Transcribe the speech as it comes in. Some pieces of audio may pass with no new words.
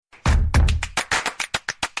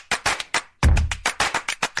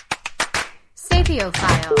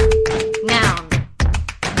Sapiophile. Noun.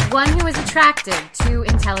 One who is attracted to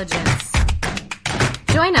intelligence.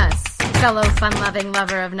 Join us, fellow fun-loving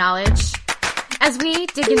lover of knowledge, as we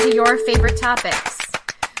dig into your favorite topics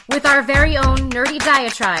with our very own nerdy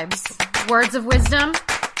diatribes, words of wisdom,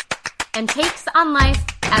 and takes on life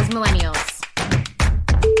as millennials.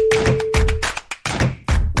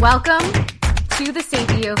 Welcome to the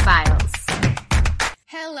Sapiophiles.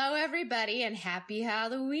 Hello, everybody, and happy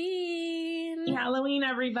Halloween! Happy Halloween,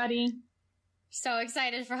 everybody. So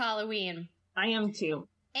excited for Halloween. I am too.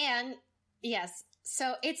 And, yes,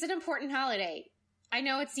 so it's an important holiday. I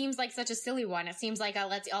know it seems like such a silly one. It seems like a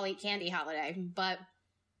let's all eat candy holiday, but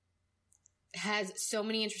it has so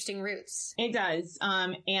many interesting roots. It does.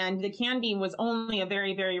 And the candy was only a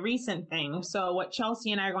very, very recent thing. So what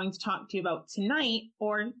Chelsea and I are going to talk to you about tonight,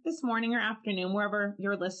 or this morning or afternoon, wherever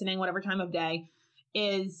you're listening, whatever time of day,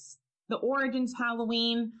 is the origins of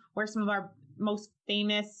Halloween, where some of our most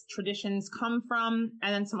famous traditions come from,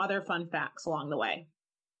 and then some other fun facts along the way.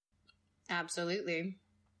 Absolutely.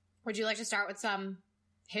 Would you like to start with some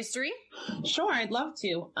history? Sure, I'd love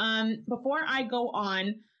to. Before I go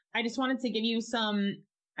on, I just wanted to give you some,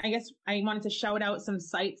 I wanted to shout out some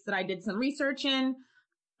sites that I did some research in.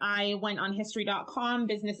 I went on history.com,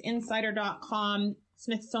 businessinsider.com,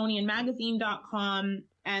 smithsonianmagazine.com,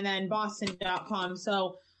 and then boston.com.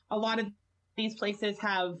 So a lot of these places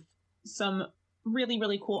have some really,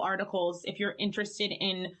 really cool articles if you're interested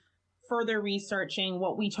in further researching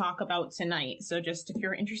what we talk about tonight. So just if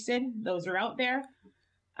you're interested, those are out there.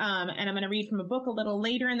 And I'm going to read from a book a little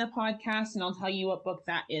later in the podcast, and I'll tell you what book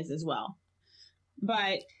that is as well.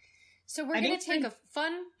 But so we're going to take a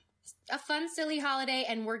fun, silly holiday,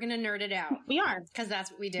 and we're going to nerd it out. We are. Because that's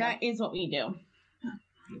what we do. That is what we do.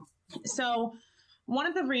 So one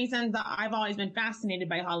of the reasons that I've always been fascinated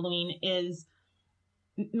by Halloween is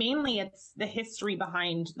mainly it's the history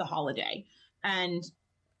behind the holiday and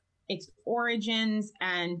its origins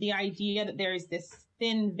and the idea that there's this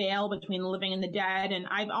thin veil between the living and the dead. And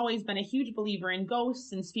I've always been a huge believer in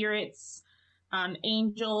ghosts and spirits,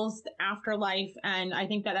 angels, the afterlife. And I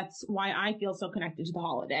think that that's why I feel so connected to the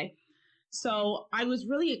holiday. So I was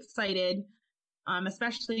really excited,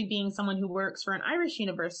 especially being someone who works for an Irish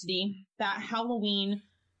university, that Halloween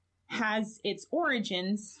has its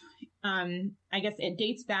origins. I guess it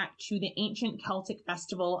dates back to the ancient Celtic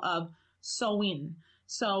festival of Samhain.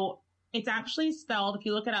 So it's actually spelled, if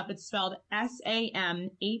you look it up, it's spelled Samhain.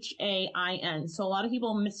 So a lot of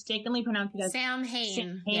people mistakenly pronounce it as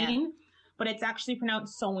Samhain, but it's actually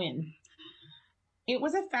pronounced Samhain. It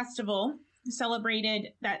was a festival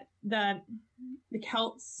celebrated that the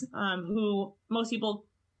Celts, who most people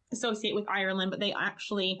associate with Ireland, but they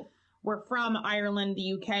actually were from Ireland,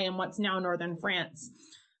 the UK, and what's now northern France.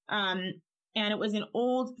 And it was an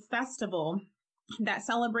old festival that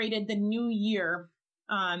celebrated the new year,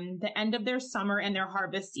 the end of their summer and their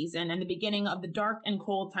harvest season, and the beginning of the dark and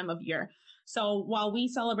cold time of year. So while we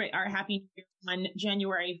celebrate our Happy New Year on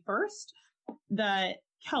January 1st, the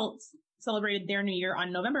Celts celebrated their New Year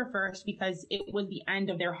on November 1st because it was the end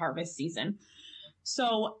of their harvest season.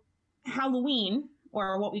 So Halloween,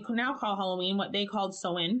 or what we now call Halloween, what they called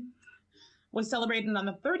Samhain, was celebrated on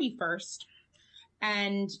the 31st.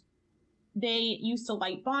 And they used to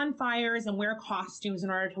light bonfires and wear costumes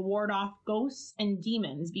in order to ward off ghosts and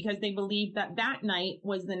demons, because they believed that that night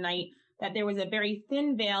was the night that there was a very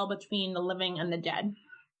thin veil between the living and the dead.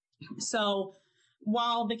 So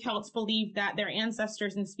while the Celts believed that their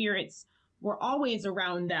ancestors and spirits were always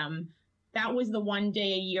around them, that was the one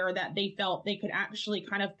day a year that they felt they could actually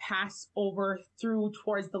kind of pass over through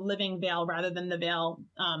towards the living veil rather than the veil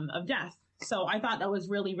of death. So I thought that was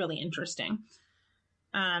really, really interesting.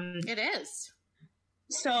 It is.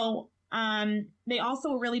 So they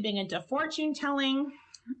also were really big into fortune telling.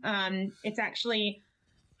 It's actually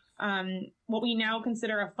what we now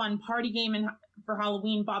consider a fun party game for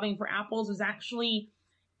Halloween. Bobbing for apples was actually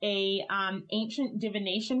a ancient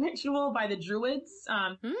divination ritual by the Druids,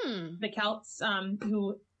 the Celts,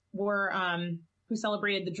 who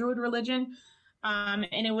celebrated the Druid religion, and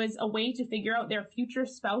it was a way to figure out their future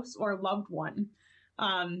spouse or loved one.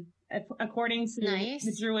 According to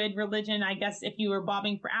the Druid religion, I guess if you were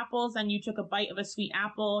bobbing for apples and you took a bite of a sweet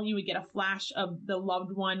apple, you would get a flash of the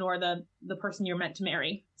loved one or the person you're meant to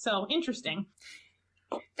marry. So interesting.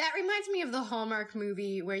 That reminds me of the Hallmark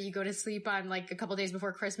movie where you go to sleep on like a couple days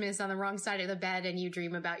before Christmas on the wrong side of the bed and you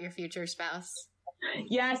dream about your future spouse.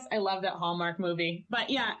 Yes, I love that Hallmark movie. But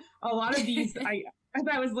yeah, a lot of these, as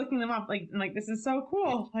I was looking them up, like this is so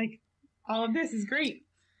cool. Like all of this is great.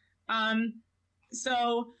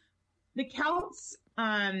 So the Celts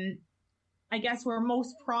I guess, were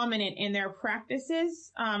most prominent in their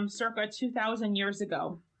practices circa 2,000 years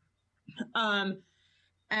ago.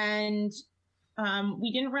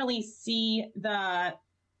 We didn't really see the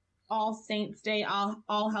All Saints Day,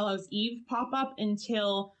 All Hallows Eve pop up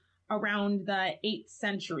until around the 8th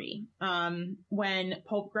century, when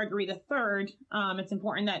Pope Gregory III, it's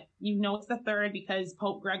important that you know it's the third because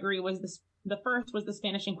Pope Gregory was the first was the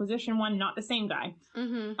Spanish Inquisition one, not the same guy.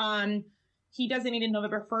 Mm-hmm. He designated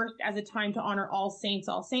November 1st as a time to honor All Saints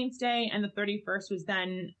Day, and the 31st was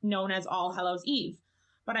then known as All Hallows Eve.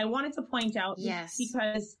 But I wanted to point out, yes,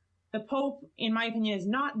 because the Pope, in my opinion, is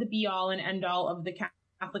not the be-all and end-all of the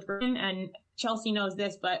Catholic religion, and Chelsea knows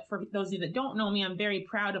this, but for those of you that don't know me, I'm very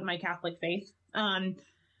proud of my Catholic faith. And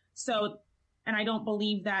I don't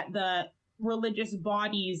believe that the religious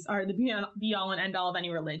bodies are the be-all and end-all of any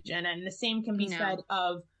religion, and the same can be said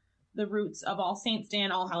of the roots of All Saints Day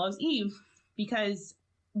and All Hallows Eve, because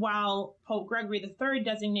while Pope Gregory III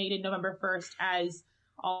designated November 1st as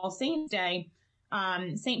All Saints Day,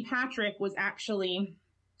 St. Patrick was actually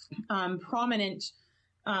a prominent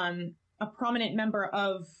member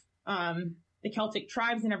of the Celtic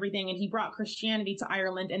tribes and everything, and he brought Christianity to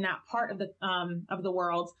Ireland and that part of the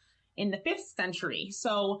world in the 5th century.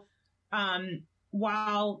 So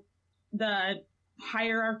while the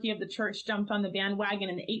hierarchy of the church jumped on the bandwagon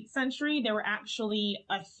in the 8th century, there were actually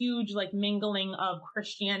a huge mingling of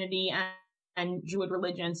Christianity and Druid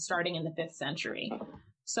religion starting in the 5th century.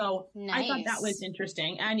 So nice. I thought that was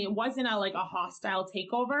interesting, and it wasn't a hostile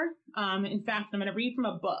takeover. In fact, I'm going to read from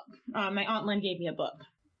a book. My Aunt Lynn gave me a book.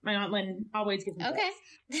 My Aunt Lynn always gives me books.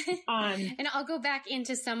 And I'll go back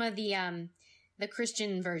into some of the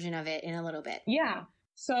Christian version of it in a little bit. Yeah.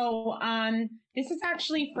 So this is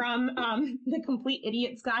actually from The Complete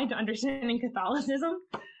Idiot's Guide to Understanding Catholicism.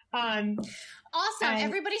 Awesome.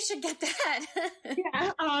 Everybody should get that.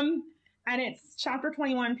 Yeah. And it's chapter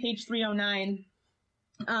 21, page 309.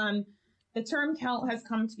 The term Celt has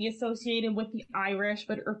come to be associated with the Irish,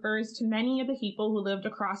 but it refers to many of the people who lived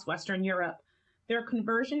across Western Europe. Their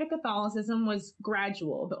conversion to Catholicism was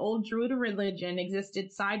gradual. The old Druid religion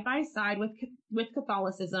existed side by side with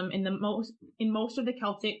Catholicism in most of the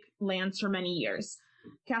Celtic lands for many years.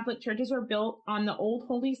 Catholic churches were built on the old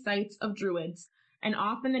holy sites of Druids, and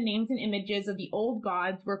often the names and images of the old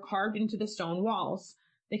gods were carved into the stone walls.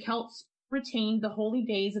 The Celts retained the holy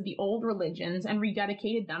days of the old religions and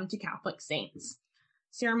rededicated them to Catholic saints.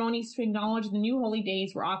 Ceremonies to acknowledge the new holy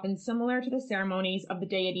days were often similar to the ceremonies of the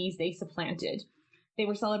deities they supplanted. They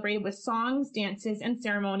were celebrated with songs, dances, and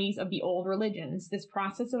ceremonies of the old religions. This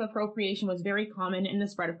process of appropriation was very common in the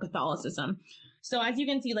spread of Catholicism. So as you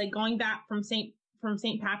can see, going back from St.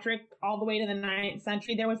 Patrick all the way to the 9th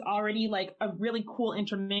century, there was already a really cool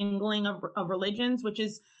intermingling of religions, which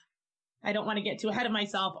is, I don't want to get too ahead of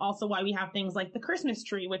myself, also why we have things like the Christmas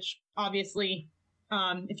tree, which obviously,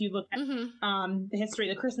 if you look at the history,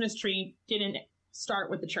 the Christmas tree didn't start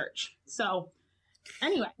with the church. So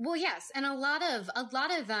anyway. Well, yes. And a lot of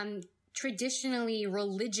traditionally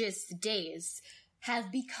religious days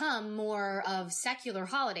have become more of secular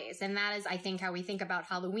holidays. And that is, I think, how we think about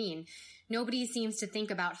Halloween. Nobody seems to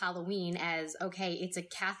think about Halloween as, okay, it's a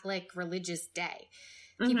Catholic religious day.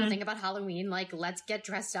 People think about Halloween let's get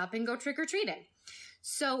dressed up and go trick-or-treating.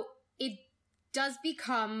 So it does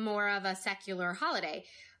become more of a secular holiday.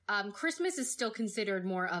 Christmas is still considered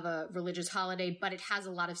more of a religious holiday, but it has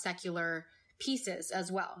a lot of secular pieces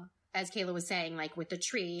as well, as Kayla was saying, with the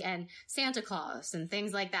tree and Santa Claus and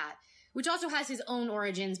things like that, which also has his own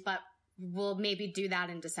origins, but we'll maybe do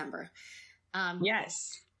that in December.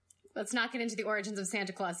 Yes. Let's not get into the origins of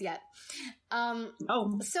Santa Claus yet.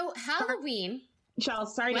 So Halloween...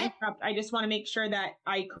 Chelsea, sorry to interrupt. I just want to make sure that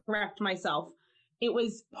I correct myself. It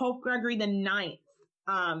was Pope Gregory the Ninth.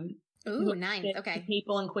 Ninth. Okay. The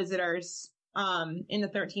papal inquisitors in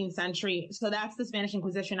the 13th century. So that's the Spanish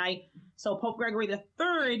Inquisition. So Pope Gregory the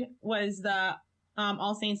Third was the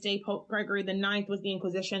All Saints Day. Pope Gregory the Ninth was the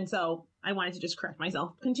Inquisition. So I wanted to just correct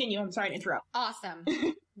myself. Continue. I'm sorry to interrupt. Awesome.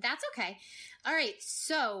 That's okay. All right.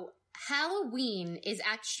 So Halloween is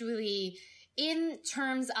actually, in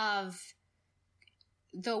terms of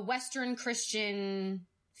the Western Christian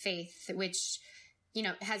faith, which,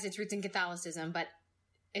 has its roots in Catholicism, but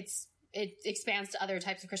it expands to other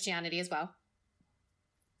types of Christianity as well,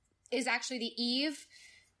 is actually the eve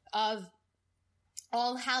of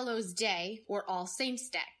All Hallows Day or All Saints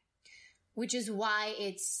Day, which is why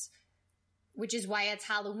it's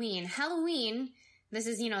Halloween. Halloween, this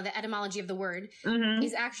is, the etymology of the word,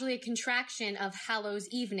 is actually a contraction of Hallows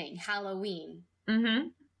Evening, Halloween.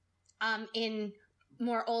 In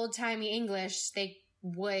more old-timey English, they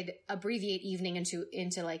would abbreviate evening into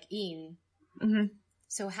een, Mm-hmm.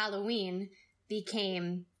 So Halloween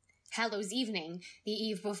became Hallows Evening, the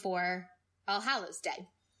eve before All Hallows Day.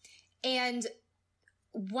 And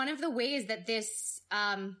one of the ways that this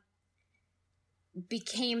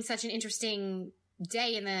became such an interesting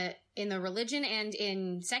day in the religion and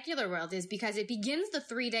in secular world is because it begins the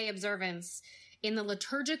 3-day observance in the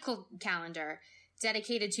liturgical calendar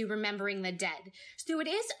dedicated to remembering the dead. So it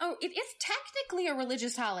is technically a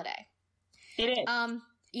religious holiday. It is.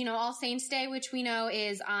 All Saints Day, which we know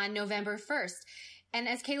is on November 1st. And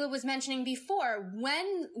as Kayla was mentioning before,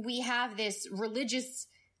 when we have this religious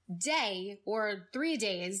day or 3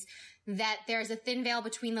 days that there's a thin veil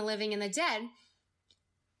between the living and the dead,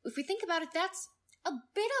 if we think about it, that's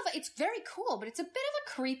it's very cool, but it's a bit of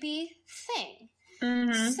a creepy thing.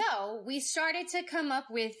 Mm-hmm. So we started to come up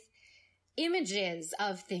with images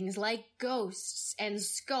of things like ghosts and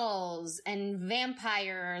skulls and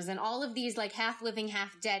vampires and all of these like half living,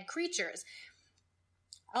 half dead creatures.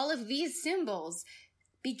 All of these symbols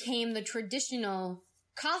became the traditional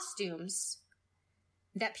costumes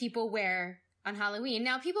that people wear on Halloween.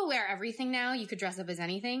 Now, people wear everything now. You could dress up as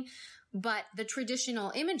anything. But the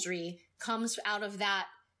traditional imagery comes out of that,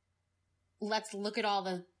 let's look at all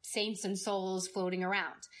the saints and souls floating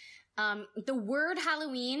around. The word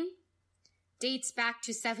Halloween dates back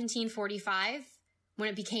to 1745, when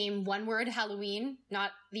it became one word, Halloween,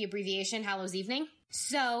 not the abbreviation Hallows Evening.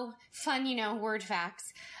 So, fun, word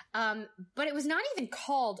facts. But it was not even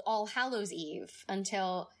called All Hallows Eve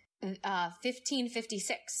until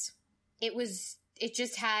 1556.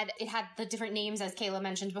 It had the different names as Kayla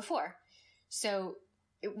mentioned before. So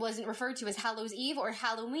it wasn't referred to as Hallows Eve or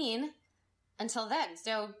Halloween until then.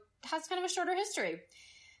 So it has kind of a shorter history.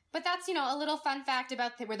 But that's, a little fun fact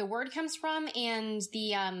about where the word comes from and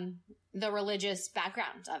the religious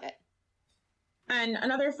background of it. And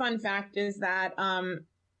another fun fact is that,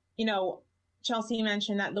 Chelsea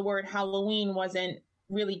mentioned that the word Halloween wasn't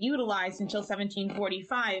really utilized until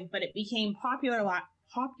 1745, but it became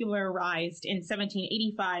popularized in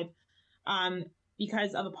 1785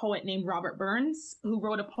 because of a poet named Robert Burns, who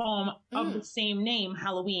wrote a poem of the same name,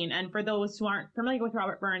 Halloween. And for those who aren't familiar with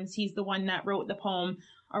Robert Burns, he's the one that wrote the poem,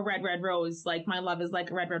 A Red, Red Rose, like my love is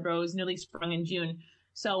like a red, red rose, newly sprung in June.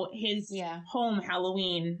 So his poem,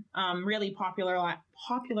 Halloween, really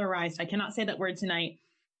popularized, I cannot say that word tonight,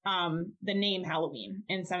 the name Halloween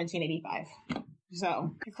in 1785.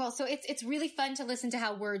 So cool. So it's really fun to listen to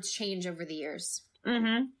how words change over the years.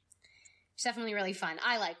 Mm-hmm. It's definitely really fun.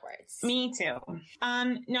 I like words. Me too.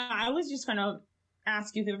 No, I was just going to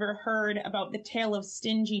ask you if you've ever heard about the tale of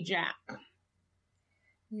Stingy Jack.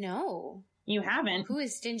 No. You haven't? Who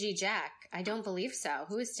is Stingy Jack? I don't believe so.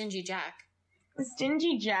 Who is Stingy Jack?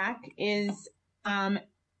 Stingy Jack is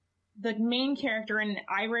the main character in an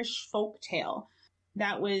Irish folk tale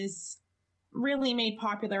that was really made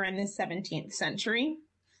popular in the 17th century.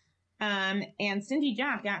 And Stingy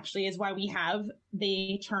Jack actually is why we have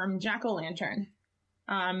the term jack-o'-lantern.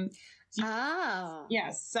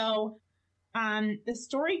 Yes. So, the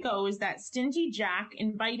story goes that Stingy Jack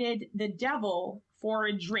invited the devil for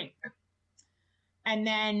a drink. And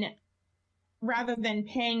then rather than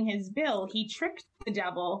paying his bill, he tricked the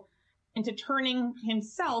devil into turning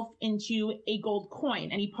himself into a gold coin.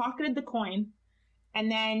 And he pocketed the coin. And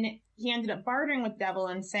then he ended up bartering with the devil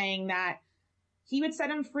and saying that he would set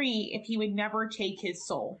him free if he would never take his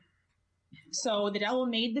soul. So the devil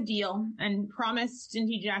made the deal and promised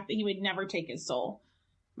Stingy Jack that he would never take his soul.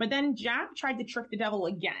 But then Jack tried to trick the devil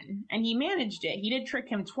again, and he managed it. He did trick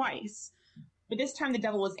him twice, but this time the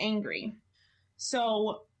devil was angry.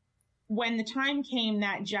 So when the time came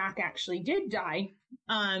that Jack actually did die,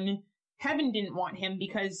 heaven didn't want him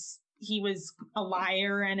because he was a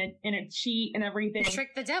liar and a cheat and everything.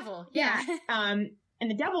 Trick the devil. Yeah. And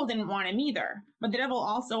the devil didn't want him either. But the devil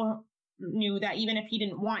also knew that even if he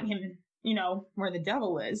didn't want him, where the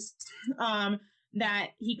devil is, that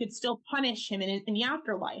he could still punish him in the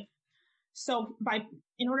afterlife. So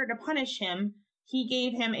in order to punish him, he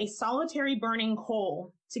gave him a solitary burning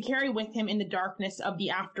coal to carry with him in the darkness of the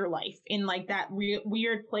afterlife, in like that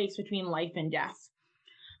weird place between life and death.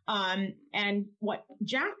 And what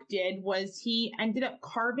Jack did was he ended up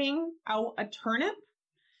carving out a turnip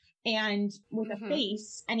and with a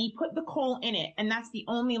face, and he put the coal in it, and that's the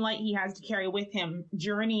only light he has to carry with him,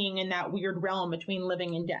 journeying in that weird realm between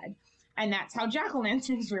living and dead. And that's how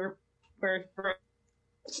jack-o'-lanterns were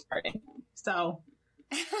started. So,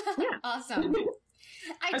 yeah. Awesome.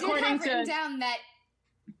 I did have written down that...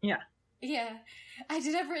 Yeah. Yeah. I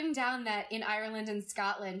did have written down that in Ireland and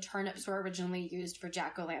Scotland, turnips were originally used for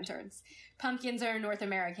jack-o'-lanterns. Pumpkins are a North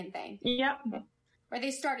American thing. Yep. Or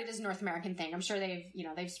they started as a North American thing. I'm sure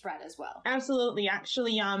they've spread as well. Absolutely.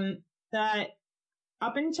 Actually, up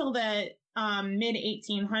until the mid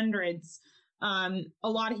 1800s, a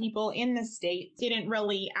lot of people in the state didn't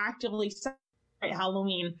really actively celebrate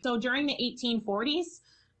Halloween. So during the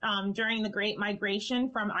 1840s, during the Great Migration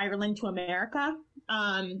from Ireland to America,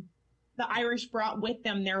 the Irish brought with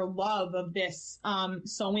them their love of this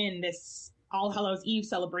Samhain, this All Hallows Eve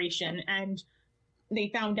celebration, and they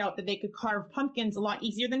found out that they could carve pumpkins a lot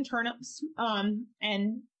easier than turnips,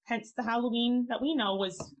 and hence the Halloween that we know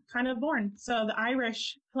was kind of born. So the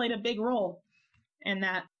Irish played a big role in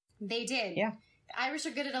that. They did. Yeah. The Irish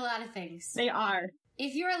are good at a lot of things. They are.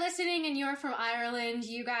 If you're listening and you're from Ireland,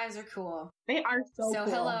 you guys are cool. They are so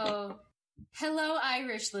cool. Hello,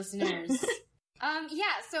 Irish listeners.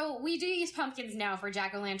 So we do use pumpkins now for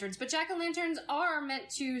jack-o'-lanterns, but jack-o'-lanterns are meant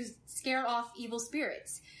to scare off evil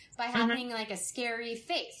spirits by having like a scary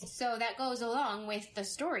face. So that goes along with the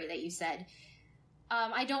story that you said.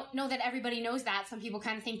 I don't know that everybody knows that. Some people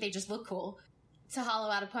kind of think they just look cool to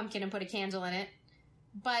hollow out a pumpkin and put a candle in it.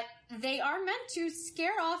 But they are meant to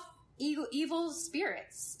scare off evil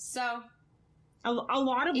spirits. So a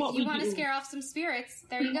lot of what we do, if you want to scare off some spirits,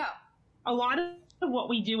 there you go. A lot of what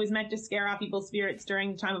we do is meant to scare off evil spirits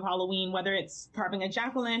during the time of Halloween, whether it's carving a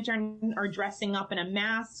jack-o'-lantern or dressing up in a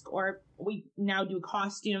mask, or we now do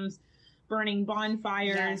costumes, burning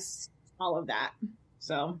bonfires, all of that.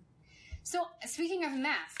 So speaking of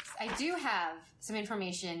masks, I do have some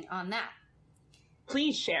information on that.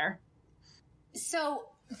 Please share. So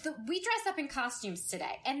we dress up in costumes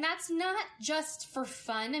today, and that's not just for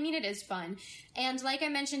fun. I mean, it is fun. And like I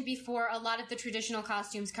mentioned before, a lot of the traditional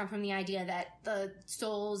costumes come from the idea that the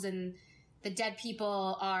souls and the dead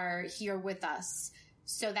people are here with us.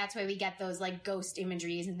 So that's why we get those like ghost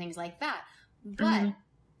imageries and things like that. But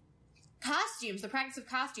costumes, the practice of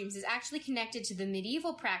costumes, is actually connected to the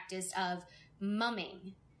medieval practice of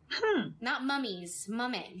mumming. Not mummies,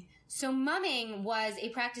 mumming. So mumming was a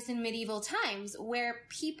practice in medieval times where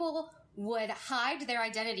people would hide their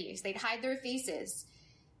identities. They'd hide their faces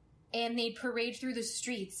and they'd parade through the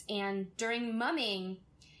streets. And during mumming,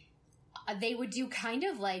 they would do kind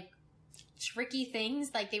of like tricky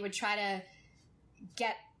things. Like they would try to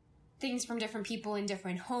get things from different people in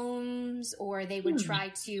different homes, or they would try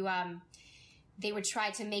to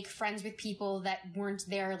make friends with people that weren't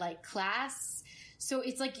their like class. So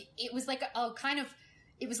it was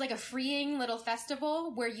like a freeing little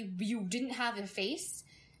festival where you didn't have a face.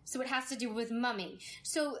 So it has to do with mumming.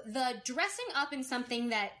 So the dressing up in something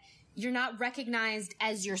that you're not recognized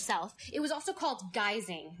as yourself. It was also called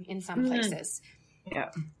guising in some places.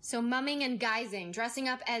 Yeah. So mumming and guising, dressing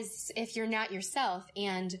up as if you're not yourself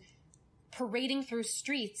and parading through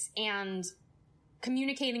streets and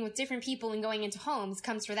communicating with different people and going into homes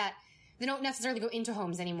comes from that. They don't necessarily go into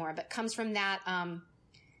homes anymore, but comes from that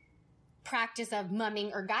practice of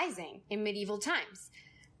mumming or guising in medieval times.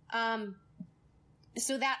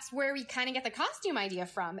 So that's where we kind of get the costume idea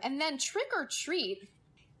from. And then trick or treat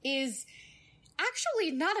is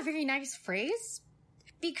actually not a very nice phrase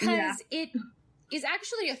because it is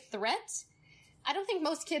actually a threat. I don't think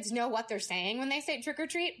most kids know what they're saying when they say trick or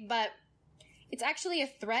treat, but it's actually a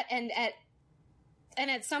threat. And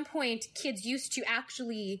at some point, kids used to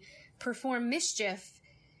actually perform mischief,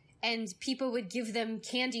 and people would give them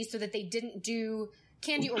candy so that they didn't do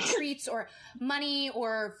candy or treats or money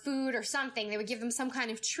or food or something. They would give them some kind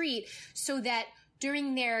of treat so that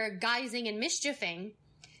during their guising and mischieving,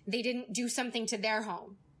 they didn't do something to their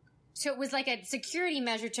home. So it was like a security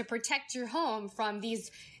measure to protect your home from these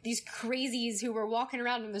crazies who were walking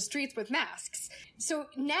around in the streets with masks. So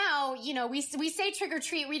now, we say trick or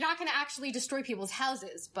treat. We're not going to actually destroy people's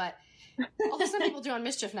houses, but although some people do on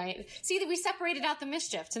mischief night. See that we separated out the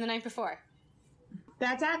mischief to the night before.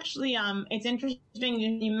 That's actually, it's interesting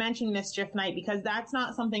you mentioned mischief night because that's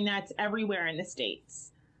not something that's everywhere in the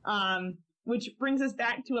States. Which brings us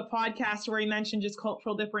back to a podcast where we mentioned just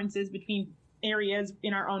cultural differences between areas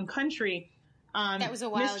in our own country. That was a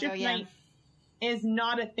while mischief ago, yeah. night is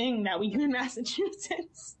not a thing that we do in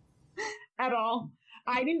Massachusetts at all.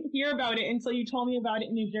 I didn't hear about it until you told me about it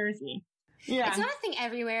in New Jersey. Yeah. It's not a thing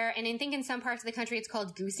everywhere, and I think in some parts of the country it's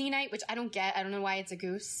called Goosey Night, which I don't get. I don't know why it's a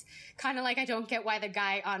goose. Kind of like I don't get why the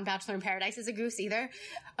guy on Bachelor in Paradise is a goose either.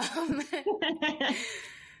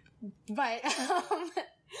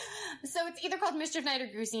 So it's either called Mischief Night or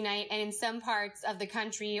Goosey Night, and in some parts of the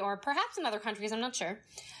country, or perhaps in other countries, I'm not sure,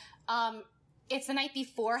 it's the night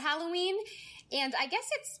before Halloween, and I guess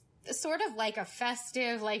it's sort of like a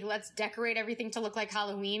festive, like let's decorate everything to look like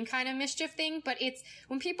Halloween kind of mischief thing, but it's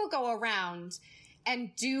when people go around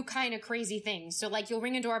and do kind of crazy things. So like you'll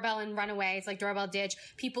ring a doorbell and run away. It's like doorbell ditch.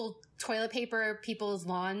 People toilet paper people's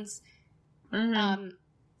lawns.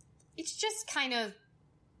 It's just kind of,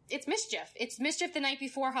 it's mischief. It's mischief the night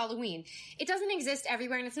before Halloween. It doesn't exist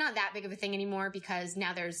everywhere, and it's not that big of a thing anymore because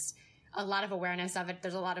now there's a lot of awareness of it.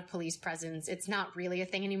 There's a lot of police presence. It's not really a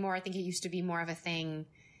thing anymore. I think it used to be more of a thing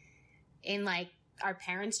in like our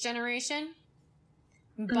parents' generation.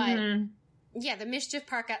 But yeah, the mischief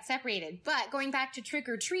part got separated. But going back to trick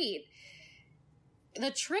or treat,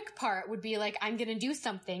 the trick part would be like, I'm going to do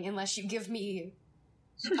something unless you give me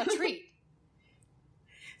a treat.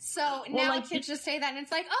 So now kids just say that, and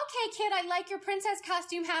it's like, okay, kid, I like your princess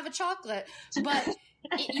costume, have a chocolate. But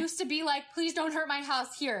it used to be like, please don't hurt my house.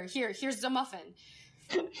 Here's the muffin.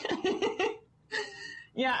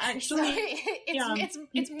 Yeah, actually, so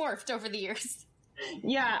it's morphed over the years.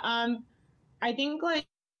 Yeah, I think like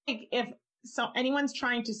if anyone's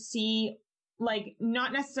trying to see like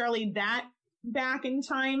not necessarily that back in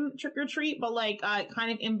time trick or treat, but like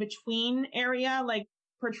kind of in between area, like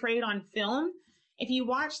portrayed on film. If you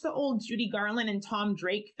watch the old Judy Garland and Tom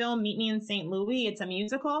Drake film, Meet Me in St. Louis, it's a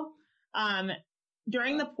musical.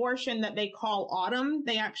 During the portion that they call Autumn,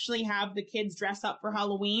 they actually have the kids dress up for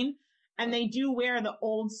Halloween, and they do wear the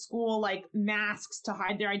old school like masks to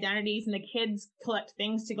hide their identities, and the kids collect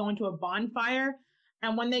things to go into a bonfire.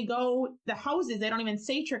 And when they go the houses, they don't even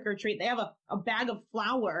say trick or treat. They have a bag of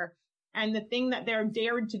flour. And the thing that they're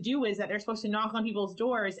dared to do is that they're supposed to knock on people's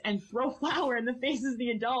doors and throw flour in the faces of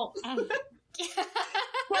the adults.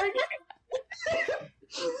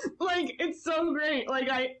 Like, it's so great. Like,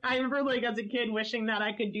 I remember, like, as a kid wishing that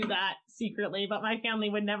I could do that secretly, but my family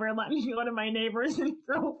would never let me go to my neighbors and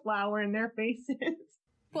throw flour in their faces.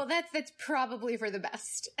 Well, that's probably for the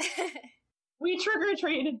best. We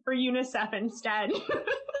trick-or-treated for UNICEF instead.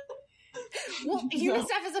 Well,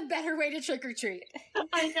 UNICEF is a better way to trick-or-treat.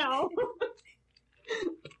 I know.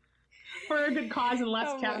 For a good cause and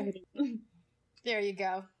less cavity. There you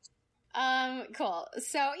go. Cool.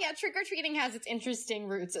 So, yeah, trick-or-treating has its interesting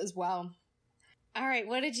roots as well. All right,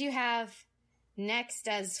 what did you have next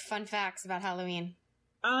as fun facts about Halloween?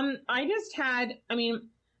 I just had, I mean,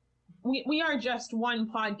 we are just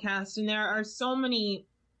one podcast, and there are so many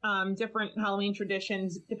different Halloween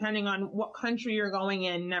traditions depending on what country you're going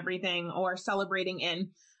in and everything, or celebrating in.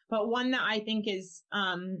 But one that I think is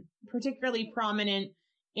particularly prominent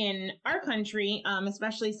in our country,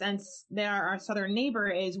 especially since they're our southern neighbor,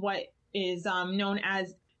 is what is known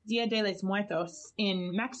as Dia de los Muertos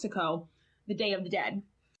in Mexico, the Day of the Dead.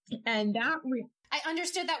 And that... I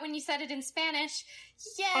understood that when you said it in Spanish.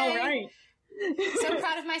 Yay! All right. So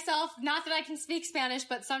proud of myself. Not that I can speak Spanish,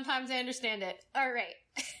 but sometimes I understand it. All right.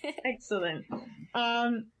 Excellent.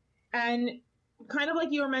 And kind of like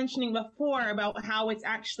you were mentioning before about how it's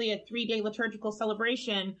actually a 3-day liturgical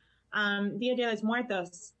celebration, Dia de los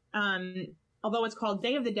Muertos, although it's called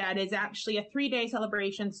Day of the Dead, is actually a 3-day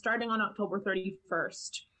celebration starting on October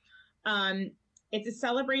 31st. It's a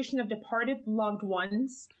celebration of departed loved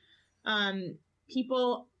ones.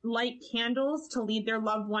 People light candles to lead their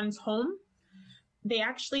loved ones home. They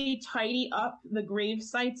actually tidy up the grave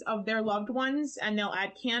sites of their loved ones, and they'll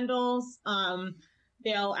add candles.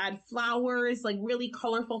 They'll add flowers, like really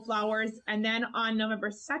colorful flowers. And then on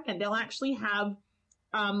November 2nd, they'll actually have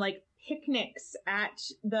like picnics at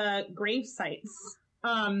the grave sites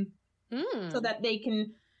so that they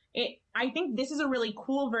can... I think this is a really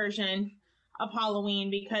cool version of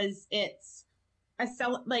Halloween because it's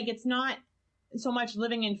it's not so much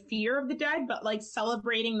living in fear of the dead, but like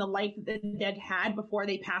celebrating the life that the dead had before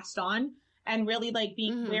they passed on, and really like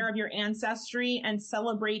being aware of your ancestry and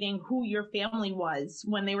celebrating who your family was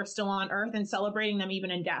when they were still on earth, and celebrating them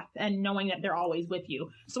even in death, and knowing that they're always with you.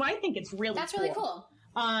 So I think it's really That's really cool.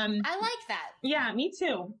 I like that. Yeah, me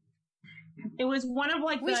too. It was one of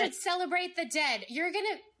like we should celebrate the dead. You're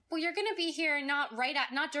gonna be here not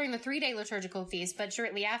during the 3-day liturgical feast, but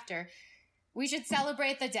shortly after. We should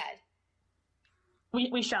celebrate the dead.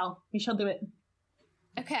 We shall do it.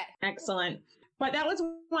 Okay. Excellent. But that was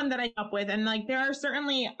one that I came up with. And like, there are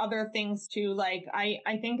certainly other things too. Like, I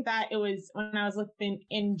think that it was when I was looking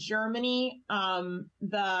in Germany,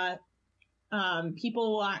 the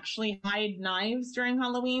people will actually hide knives during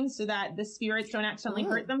Halloween so that the spirits don't accidentally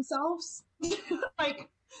hurt themselves. Like,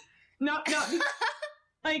 not,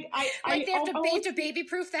 like, like they have to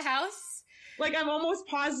baby-proof the house? Like, I'm almost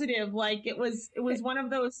positive, like, it was one of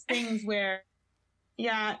those things where,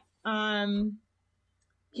 yeah,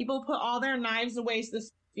 people put all their knives away so the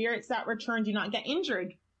spirits that return do not get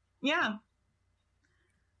injured. Yeah.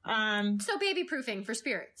 So baby-proofing for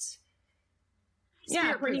spirits.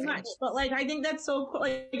 Yeah, pretty much. But like, I think that's so cool.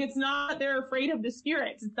 Like, it's not that they're afraid of the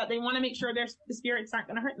spirits. It's that they want to make sure the spirits aren't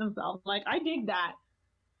going to hurt themselves. Like, I dig that.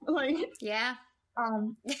 Like, yeah.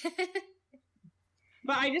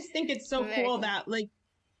 But I just think it's so cool that like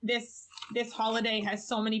this holiday has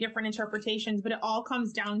so many different interpretations, but it all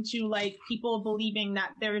comes down to like people believing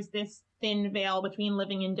that there's this thin veil between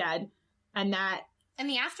living and dead, and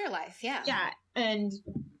the afterlife. Yeah. And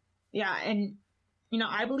you know,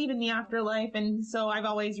 I believe in the afterlife, and so I've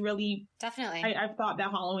always really definitely I've thought that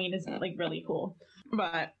Halloween is like really cool.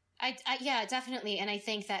 But yeah, definitely. And I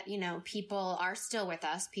think that, you know, people are still with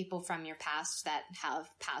us, people from your past that have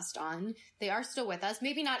passed on. They are still with us.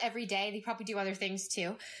 Maybe not every day. They probably do other things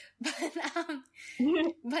too.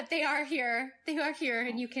 But they are here. They are here,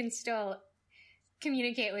 and you can still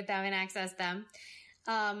communicate with them and access them.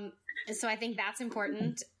 So I think that's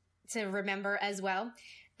important to remember as well.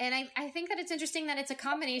 And I think that it's interesting that it's a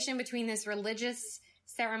combination between this religious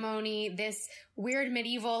ceremony, this weird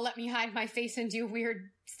medieval, let me hide my face and do weird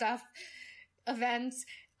stuff events,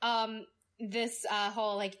 this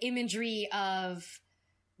whole like imagery of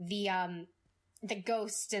the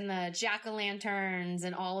ghost and the jack-o'-lanterns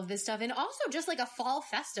and all of this stuff, and also just like a fall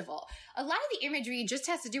festival. A lot of the imagery just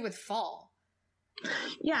has to do with fall.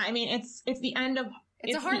 Yeah, I mean it's the end of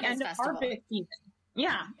it's a harvest festival. Harvest season.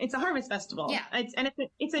 Yeah, it's a harvest festival. Yeah,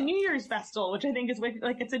 it's a New Year's festival, which I think is like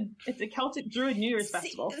it's a Celtic Druid New Year's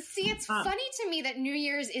festival. See, it's funny to me that New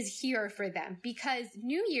Year's is here for them, because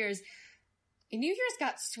New Year's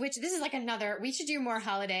got switched. This is like another. We should do more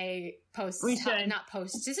holiday posts. We should. Not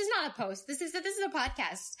posts. This is not a post. This is a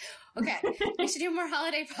podcast. Okay, we should do more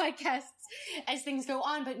holiday podcasts as things go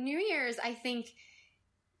on. But New Year's, I think.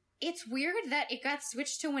 It's weird that it got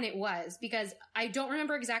switched to when it was, because I don't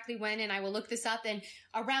remember exactly when, and I will look this up, and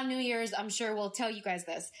around New Year's, I'm sure we'll tell you guys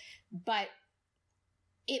this, but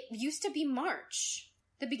it used to be March.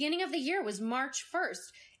 The beginning of the year was March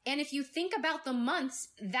 1st. And if you think about the months,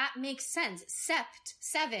 that makes sense.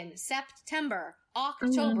 September,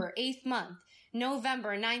 October, 8th month,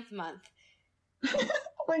 November, 9th month. Oh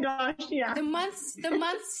my gosh, yeah. The months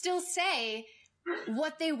still say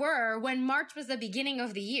what they were when March was the beginning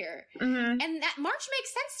of the year. Mm-hmm. And that March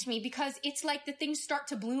makes sense to me, because it's like the things start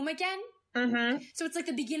to bloom again. Mm-hmm. So it's like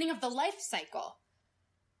the beginning of the life cycle.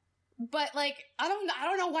 But like, I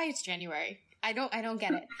don't know why it's January. I don't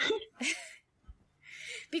get it.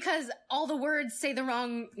 Because all the words say the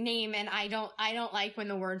wrong name, and I don't like when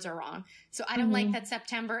the words are wrong. So I don't like that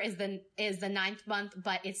September is the 9th month,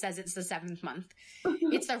 but it says it's the 7th month.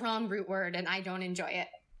 It's the wrong root word, and I don't enjoy it.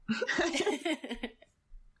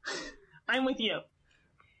 I'm with you.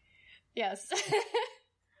 Yes.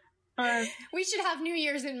 We should have New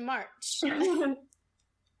Year's in March.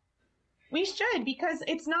 We should, because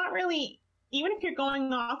it's not really, even if you're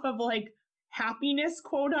going off of like happiness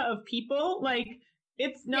quota of people, like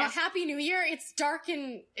it's not. Yeah, Happy New Year. It's dark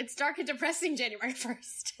and depressing January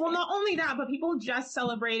 1st. Well, not only that, but people just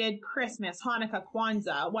celebrated Christmas, Hanukkah,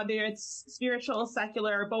 Kwanzaa, whether it's spiritual,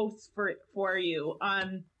 secular, or both for you.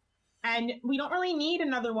 And we don't really need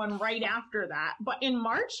another one right after that. But in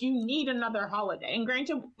March, you need another holiday. And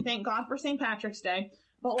granted, thank God for St. Patrick's Day.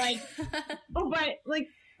 But like,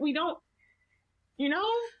 we don't, you know,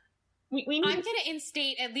 we need. I'm going to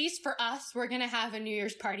instate, at least for us, we're going to have a New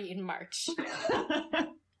Year's party in March.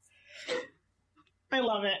 I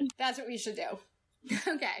love it. That's what we should do.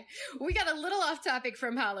 Okay. We got a little off topic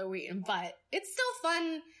from Halloween, but it's still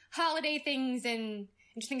fun holiday things and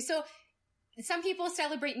interesting. So, some people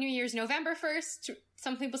celebrate New Year's November 1st.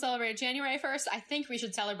 Some people celebrate it January 1st. I think we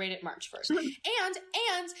should celebrate it March 1st.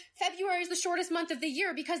 And February is the shortest month of the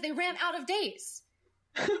year because they ran out of days.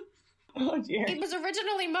 Oh dear. It was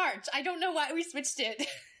originally March. I don't know why we switched it.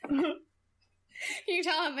 Can you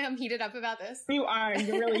tell I'm heated up about this? You are.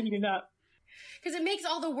 You're really heated up. Because it makes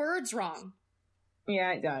all the words wrong.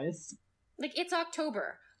 Yeah, it does. Like, it's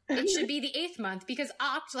October. It should be the 8th month, because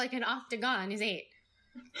oct, like an octagon, is 8.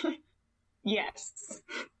 Yes.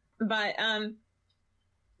 But,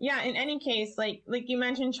 yeah, in any case, like you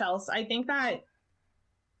mentioned, Chelsea, I think that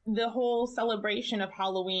the whole celebration of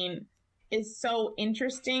Halloween is so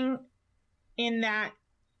interesting in that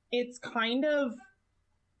it's kind of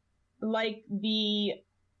like the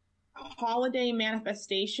holiday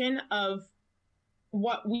manifestation of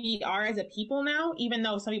what we are as a people now, even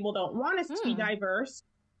though some people don't want us to be diverse.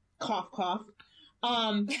 Cough, cough.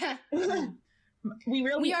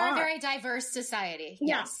 We are a very diverse society.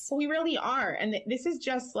 Yeah, yes. We really are. And this is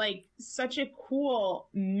just like such a cool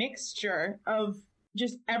mixture of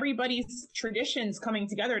just everybody's traditions coming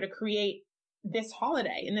together to create this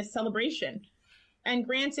holiday and this celebration. And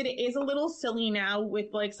granted, it is a little silly now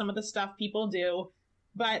with like some of the stuff people do.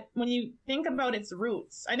 But when you think about its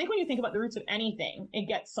roots, I think when you think about the roots of anything, it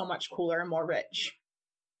gets so much cooler and more rich.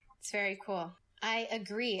 It's very cool. I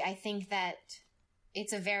agree. I think that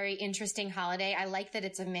it's a very interesting holiday. I like that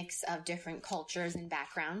it's a mix of different cultures and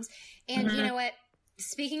backgrounds. And you know what?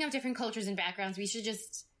 Speaking of different cultures and backgrounds, we should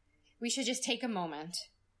just take a moment.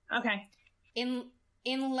 Okay. In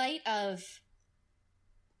light of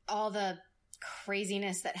all the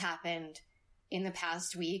craziness that happened in the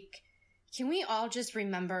past week, can we all just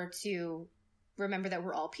remember that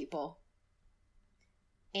we're all people?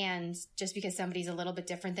 And just because somebody's a little bit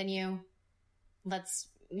different than you, let's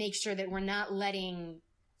make sure that we're not letting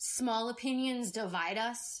small opinions divide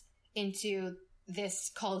us into this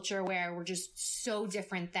culture where we're just so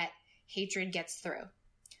different that hatred gets through.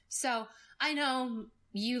 So I know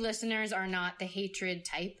you listeners are not the hatred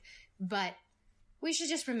type, but we should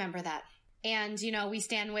just remember that. And, we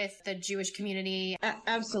stand with the Jewish community.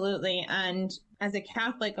 Absolutely. And as a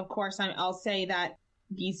Catholic, of course, I'll say that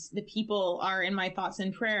the people are in my thoughts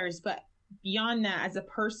and prayers. But beyond that, as a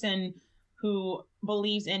person who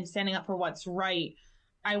believes in standing up for what's right,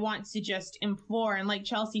 I want to just implore, and like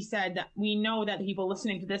Chelsea said, that we know that the people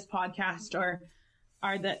listening to this podcast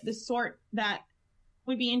are the sort that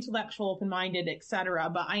would be intellectual, open-minded, etc.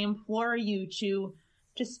 But I implore you to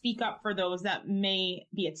speak up for those that may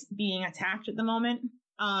be being attacked at the moment,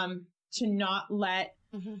 to not let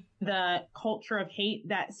the culture of hate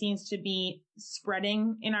that seems to be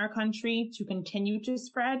spreading in our country to continue to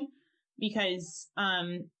spread, because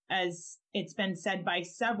as it's been said by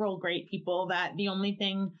several great people, that the only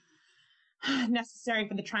thing necessary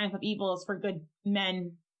for the triumph of evil is for good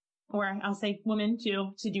men, or I'll say women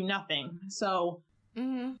too, to do nothing. So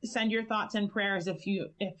send your thoughts and prayers if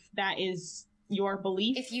that is your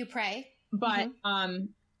belief. If you pray. But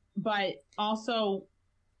also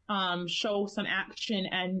show some action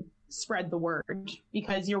and spread the word,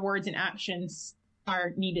 because your words and actions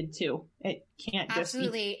are needed too. It can't just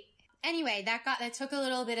Absolutely. Anyway, that took a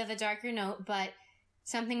little bit of a darker note, but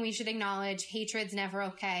something we should acknowledge. Hatred's never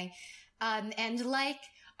okay. And like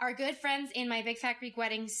our good friends in My Big Fat Greek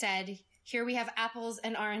Wedding said, here we have apples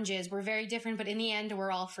and oranges. We're very different, but in the end,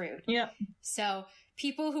 we're all fruit. Yep. So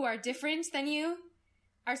people who are different than you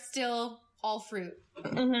are still all fruit.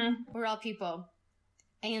 We're all people.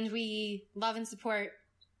 And we love and support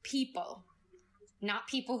people. Not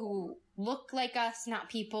people who look like us, not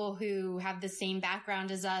people who have the same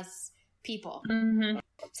background as us, people. So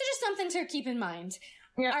just something to keep in mind.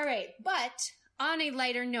 Yep. All right, but on a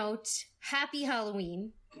lighter note, happy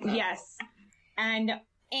Halloween. Yes. And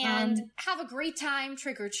have a great time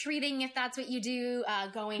trick-or-treating if that's what you do,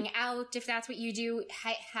 going out if that's what you do,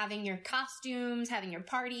 having your costumes, having your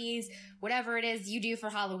parties, whatever it is you do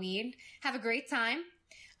for Halloween. Have a great time.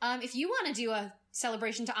 If you want to do a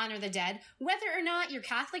celebration to honor the dead, whether or not you're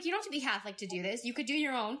Catholic, you don't have to be Catholic to do this. You could do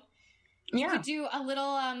your own. You could do a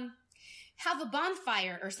little, have a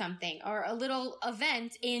bonfire or something, or a little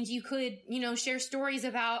event, and you could, share stories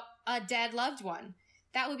about a dead loved one.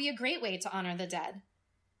 That would be a great way to honor the dead.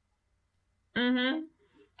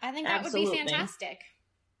 I think that would be fantastic.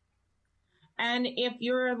 And if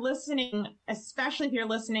you're listening, especially if you're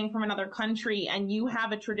listening from another country and you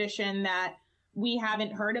have a tradition that we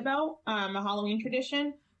haven't heard about, a Halloween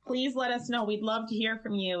tradition, please let us know. We'd love to hear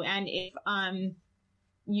from you. And if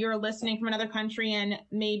you're listening from another country and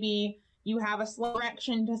maybe you have a slow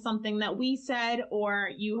reaction to something that we said, or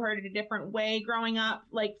you heard it a different way growing up,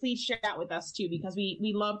 please share that with us too, because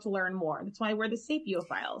we love to learn more. That's why we're the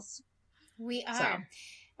Sapiophiles. We are. So.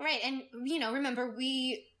 Right. And, remember,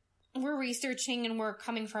 we're researching and we're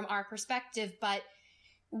coming from our perspective, but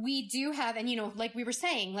we do have, and, like we were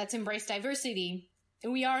saying, let's embrace diversity.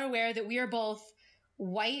 We are aware that we are both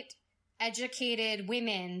white, educated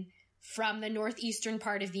women from the northeastern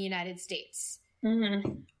part of the United States.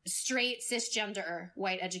 Straight, cisgender,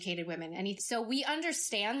 white, educated women. And so we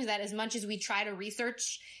understand that as much as we try to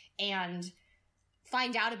research and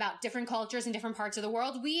find out about different cultures in different parts of the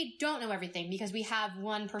world, we don't know everything because we have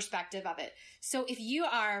one perspective of it. So if you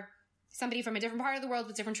are somebody from a different part of the world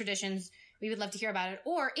with different traditions, we would love to hear about it.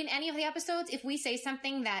 Or in any of the episodes, if we say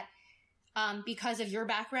something that, because of your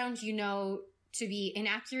background, to be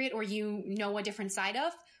inaccurate or a different side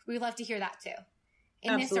of, we would love to hear that too.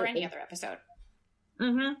 In Absolutely. This or any other episode.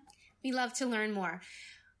 We love to learn more.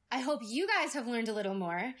 I hope you guys have learned a little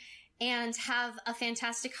more and have a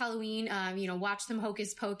fantastic Halloween. Watch some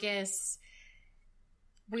Hocus Pocus.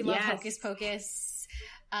 We love Hocus Pocus.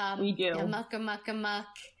 We do. Muck, muck, muck.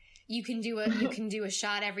 You can do a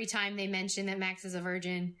shot every time they mention that Max is a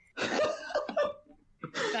virgin.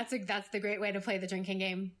 That's the great way to play the drinking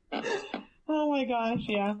game. Oh my gosh,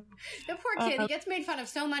 yeah. The poor kid, he gets made fun of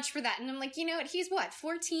so much for that. And I'm like, you know what? He's what,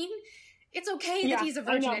 14? It's okay that he's a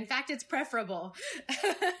virgin. In fact, it's preferable.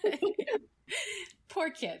 Poor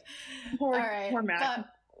kid. Poor Matt.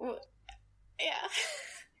 But, yeah.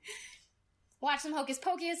 Watch some Hocus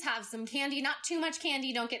Pocus, have some candy, not too much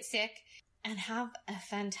candy, don't get sick, and have a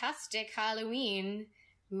fantastic Halloween.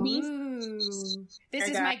 Ooh. This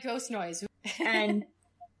is my ghost noise. And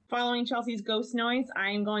following Chelsea's ghost noise,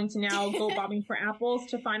 I am going to now go bobbing for apples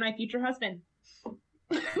to find my future husband.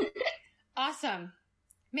 Awesome.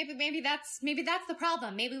 Maybe that's the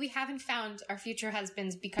problem. Maybe we haven't found our future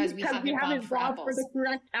husbands because we haven't bobbed for apples. For the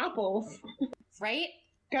correct apples. Right?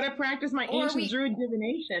 Gotta practice my ancient druid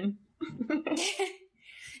divination.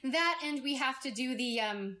 That, and we have to do the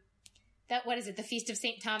the Feast of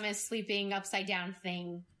St. Thomas sleeping upside down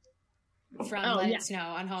thing from Let It Snow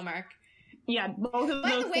on Hallmark. Yeah, both of those.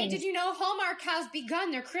 By the way, did you know Hallmark has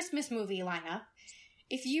begun their Christmas movie lineup?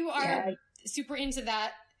 If you are super into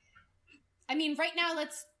that, I mean, right now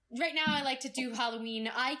I like to do Halloween.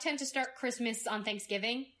 I tend to start Christmas on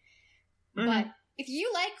Thanksgiving. Mm-hmm. But if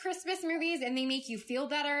you like Christmas movies and they make you feel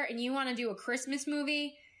better and you want to do a Christmas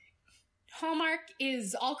movie, Hallmark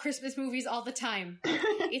is all Christmas movies all the time.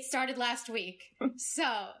 It started last week. So,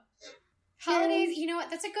 holidays, you know what?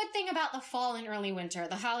 That's a good thing about the fall and early winter.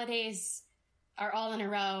 The holidays are all in a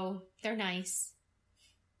row. They're nice.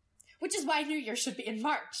 Which is why New Year should be in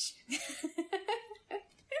March.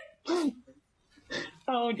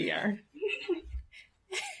 Oh, dear.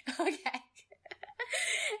 Okay.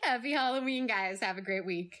 Happy Halloween, guys. Have a great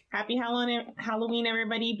week. Happy Halloween,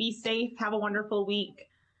 everybody. Be safe. Have a wonderful week.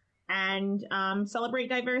 And celebrate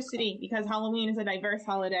diversity, because Halloween is a diverse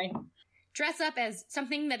holiday. Dress up as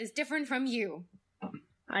something that is different from you.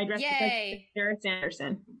 I dress up as Sarah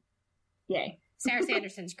Sanderson. Yay. Sarah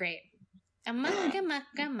Sanderson's great. Amok.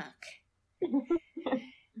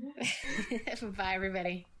 Bye,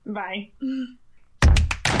 everybody. Bye.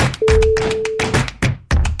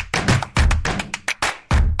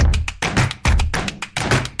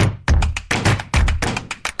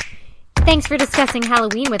 Thanks for discussing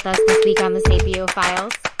Halloween with us this week on the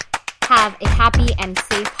Sapiophiles. Have a happy and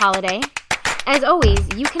safe holiday. As always,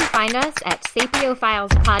 you can find us at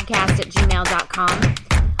sapiophilespodcast@gmail.com,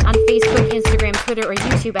 on Facebook, Instagram, Twitter, or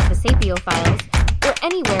YouTube at the Sapiophiles, or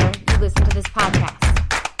anywhere you listen to this podcast.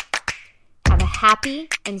 Have a happy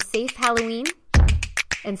and safe Halloween,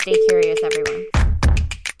 and stay curious, everyone.